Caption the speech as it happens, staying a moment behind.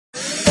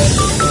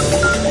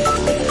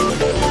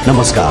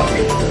नमस्कार,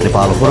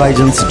 नेपाल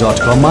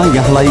होराइजन्स.com मा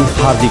यहाँलाई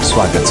हार्दिक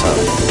स्वागत छ।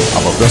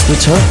 अब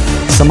प्रस्तुत छ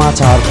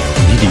समाचार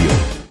भिडियो।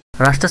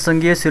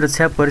 राष्ट्रसङ्घीय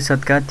सुरक्षा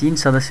परिषदका 3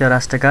 सदस्य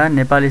राष्ट्रका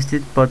नेपाल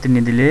स्थित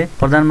प्रतिनिधिले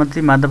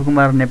प्रधानमन्त्री माधव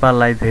कुमार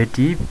नेपाललाई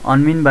भेटी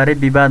अन्मिनबारे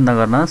विवाद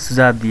नगर्न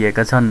सुझाव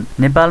दिएका छन्।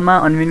 नेपालमा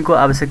अन्मिनको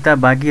आवश्यकता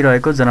बाँकी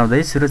रहेको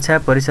जनाउँदै सुरक्षा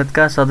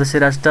परिषदका सदस्य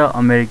राष्ट्र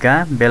अमेरिका,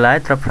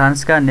 बेलायत र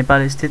फ्रान्सका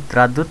नेपाल स्थित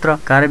राजदूत र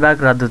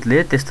कार्यवाहक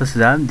राजदूतले त्यस्तो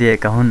सुझाव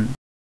दिएका हुन्।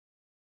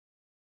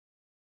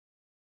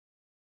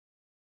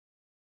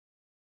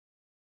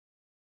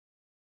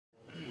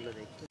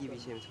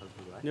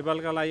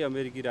 नेपालका लागि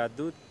अमेरिकी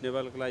राजदूत,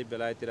 नेपालका लागि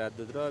बेलायती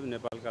राजदूत र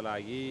नेपालका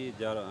लागि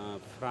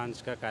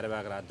फ्रान्सका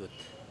कार्यवाहक राजदूत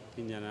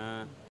तीनजना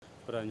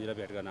प्रधानमन्त्रीलाई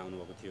भेट गर्न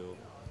आउनुभएको थियो।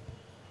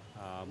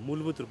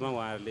 मूलभूत रूपमा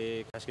उहाँहरूले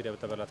खास गरी अब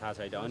तपाईँलाई थाहा छ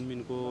अहिले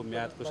अन्मिनको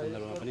म्यादको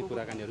सन्दर्भमा पनि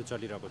कुराकानीहरू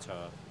चलिरहेको छ।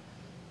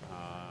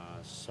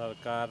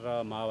 सरकार र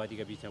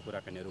माओवादीका बिचमा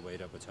कुराकानीहरू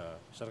भइरहेको छ।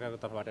 सरकारको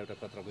तर्फबाट एउटा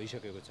पत्र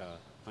गइसकेको छ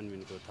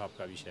अन्मिनको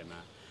थपका विषयमा।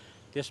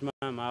 त्यसमा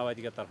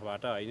माओवादीका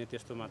तर्फबाट होइन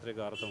त्यस्तो मात्रै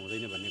गरेर त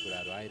हुँदैन भन्ने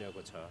कुराहरू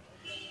आइरहेको छ।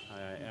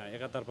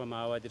 एकातर्फ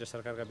माओवादी र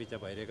सरकारका बिचमा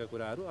भइरहेका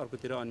कुराहरू,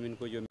 अर्कोतिर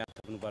अन्मिनको यो म्याद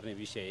थप्नुपर्ने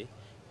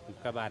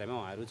विषयका बारेमा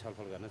उहाँहरू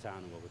छलफल गर्न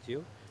चाहनुभएको थियो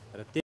र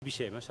त्यही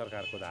विषयमा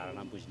सरकारको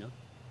धारणा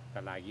बुझ्नका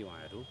लागि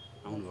उहाँहरू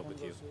आउनुभएको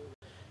थियो।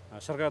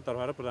 सरकारको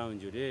तर्फबाट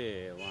प्रधानमन्त्रीले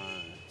उहाँ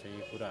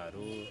चाहिँ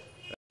कुराहरू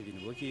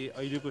राखिदिनुभयो कि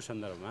अहिलेको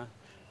सन्दर्भमा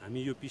हामी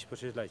यो पिस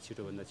प्रोसेसलाई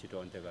छिटोभन्दा छिटो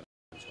अन्त्य गर्न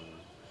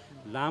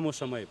चाहन्छौँ। लामो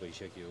समय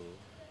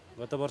भइसक्यो।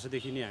 गत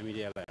वर्षदेखि नै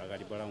हामीले यसलाई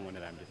अगाडि बढाउँ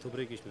भनेर हामीले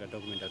थुप्रै किसिमका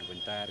डकुमेन्टहरू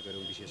पनि तयार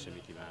गऱ्यौँ विशेष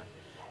समितिमा।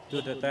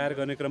 त्यो तयार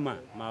गर्ने क्रममा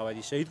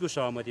माओवादी सहितको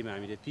सहमतिमा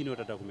हामीले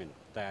 3वटा डकुमेन्ट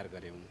तयार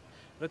गऱ्यौँ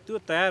र त्यो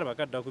तयार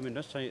भएका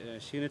डकुमेन्टमा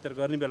सिग्नेचर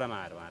गर्ने बेलामा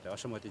आएर उहाँहरूले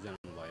असहमति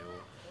जनाउनु भयो।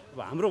 अब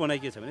हाम्रो भनाइ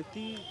के छ भने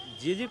ती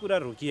जे कुरा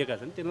रोकिएका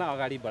छन् त्यसलाई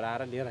अगाडि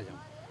बढाएर लिएर जाउँ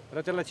र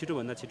त्यसलाई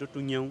छिटोभन्दा छिटो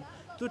टुङ्ग्याउँ।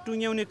 त्यो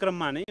टुङ्ग्याउने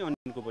क्रममा नै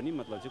अन्मिनको पनि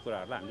मतलब चाहिँ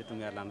कुराहरूलाई हामीले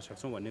टुङ्ग्याएर लान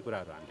सक्छौँ भन्ने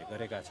कुराहरू हामीले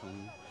गरेका छौँ।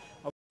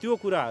 अब त्यो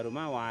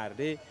कुराहरूमा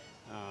उहाँहरूले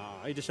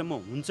अहिलेसम्म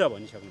हुन्छ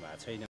भनिसक्नु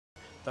भएको छैन,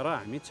 तर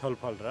हामी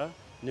छलफल र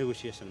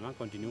नेगोसिएसनमा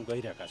कन्टिन्यू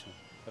गरिरहेका छौँ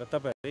र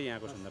तपाईँहरूले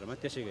यहाँको सन्दर्भमा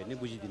त्यसै गरी नै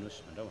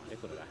बुझिदिनुहोस् भनेर उहाँले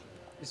कुरा राख्नु।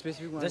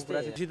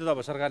 जस्तै अब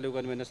सरकारले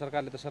गर्ने भने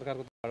सरकारले त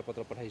सरकारको तर्फबाट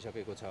पत्र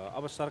पठाइसकेको छ।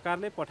 अब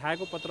सरकारले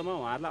पठाएको पत्रमा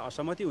उहाँहरूलाई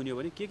असहमति हुने हो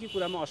भने के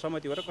कुरामा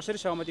असहमति गरेर कसरी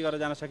सहमति गरेर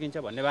जान सकिन्छ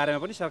भन्ने बारेमा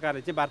पनि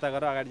सरकारले चाहिँ वार्ता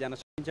गरेर अगाडि जान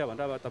सकिन्छ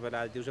भनेर अब तपाईँले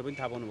आज दिउँसो पनि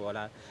थाहा पाउनुभयो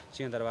होला।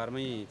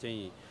 सिंहदरबारमै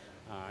चाहिँ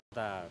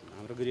यता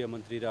हाम्रो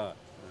गृहमन्त्री र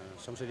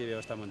संसदीय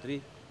व्यवस्था मन्त्री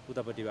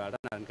उतापट्टिबाट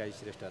नारायण काजी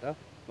श्रेष्ठ र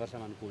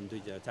वर्षमान पुन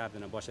 2-4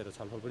 जना बसेर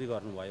छलफल पनि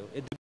गर्नुभयो।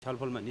 यद्यपि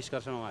छलफलमा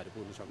निष्कर्षमा उहाँहरू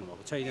पुग्न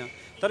सक्नुभएको छैन,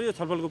 तर यो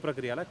छलफलको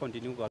प्रक्रियालाई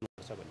कन्टिन्यू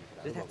गर्नुपर्छ भन्ने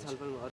कुरा।